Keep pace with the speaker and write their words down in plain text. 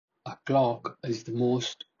A clock is the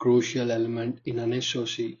most crucial element in an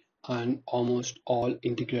SoC and almost all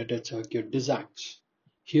integrated circuit designs.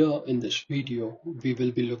 Here in this video, we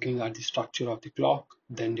will be looking at the structure of the clock,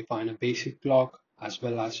 then define a basic clock, as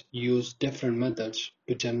well as use different methods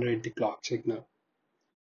to generate the clock signal.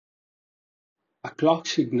 A clock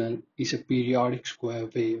signal is a periodic square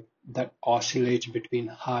wave that oscillates between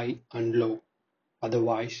high and low,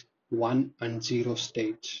 otherwise 1 and 0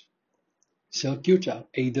 states. Circuits are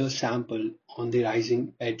either sampled on the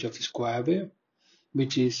rising edge of the square wave,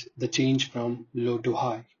 which is the change from low to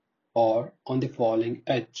high, or on the falling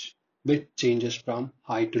edge, which changes from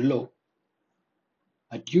high to low.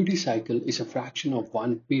 A duty cycle is a fraction of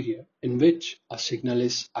one period in which a signal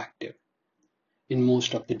is active. In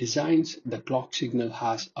most of the designs, the clock signal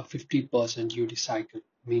has a 50% duty cycle,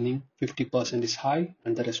 meaning 50% is high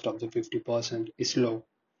and the rest of the 50% is low.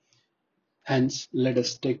 Hence, let us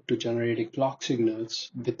stick to generating clock signals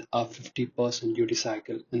with a 50% duty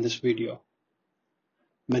cycle in this video.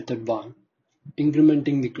 Method 1.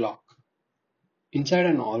 Incrementing the clock. Inside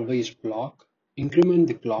an always block, increment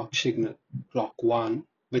the clock signal, clock 1,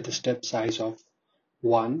 with a step size of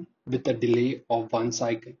 1 with a delay of 1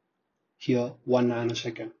 cycle, here 1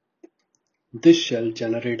 nanosecond. This shall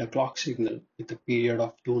generate a clock signal with a period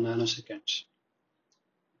of 2 nanoseconds.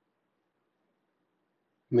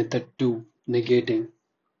 Method 2. Negating.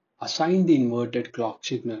 Assign the inverted clock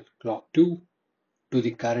signal, clock 2, to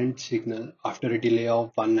the current signal after a delay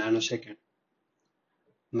of 1 nanosecond.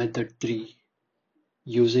 Method 3.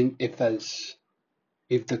 Using if-else.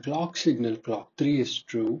 If the clock signal clock 3 is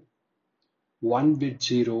true, 1 bit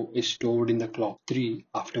 0 is stored in the clock 3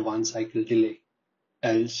 after 1 cycle delay,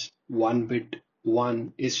 else 1 bit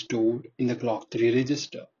 1 is stored in the clock 3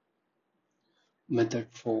 register. Method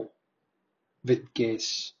 4. With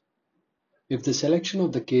case. If the selection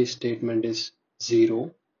of the case statement is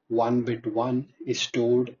 0, 1 bit 1 is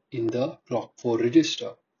stored in the clock 4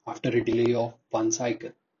 register after a delay of 1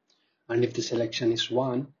 cycle. And if the selection is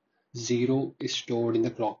 1, 0 is stored in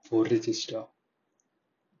the clock 4 register.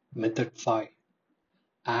 Method 5.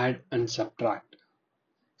 Add and subtract.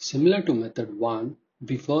 Similar to method 1,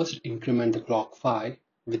 we first increment the clock 5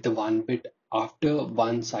 with the 1 bit after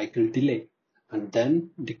 1 cycle delay, and then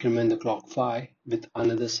decrement the clock 5 with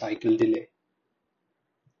another cycle delay.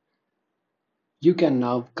 You can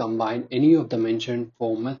now combine any of the mentioned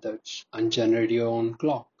 4 methods and generate your own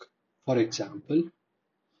clock. For example,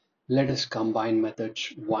 let us combine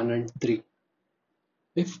methods 1 and 3.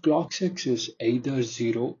 If clock 6 is either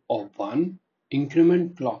 0 or 1,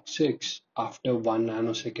 increment clock 6 after 1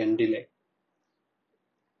 nanosecond delay.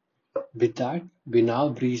 With that, we now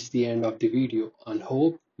reach the end of the video and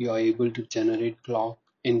hope you are able to generate clock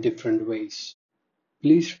in different ways.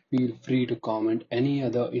 Please feel free to comment any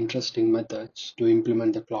other interesting methods to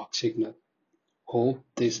implement the clock signal. Hope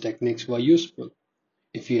these techniques were useful.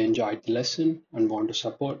 If you enjoyed the lesson and want to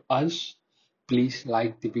support us, please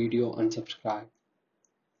like the video and subscribe.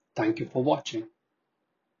 Thank you for watching.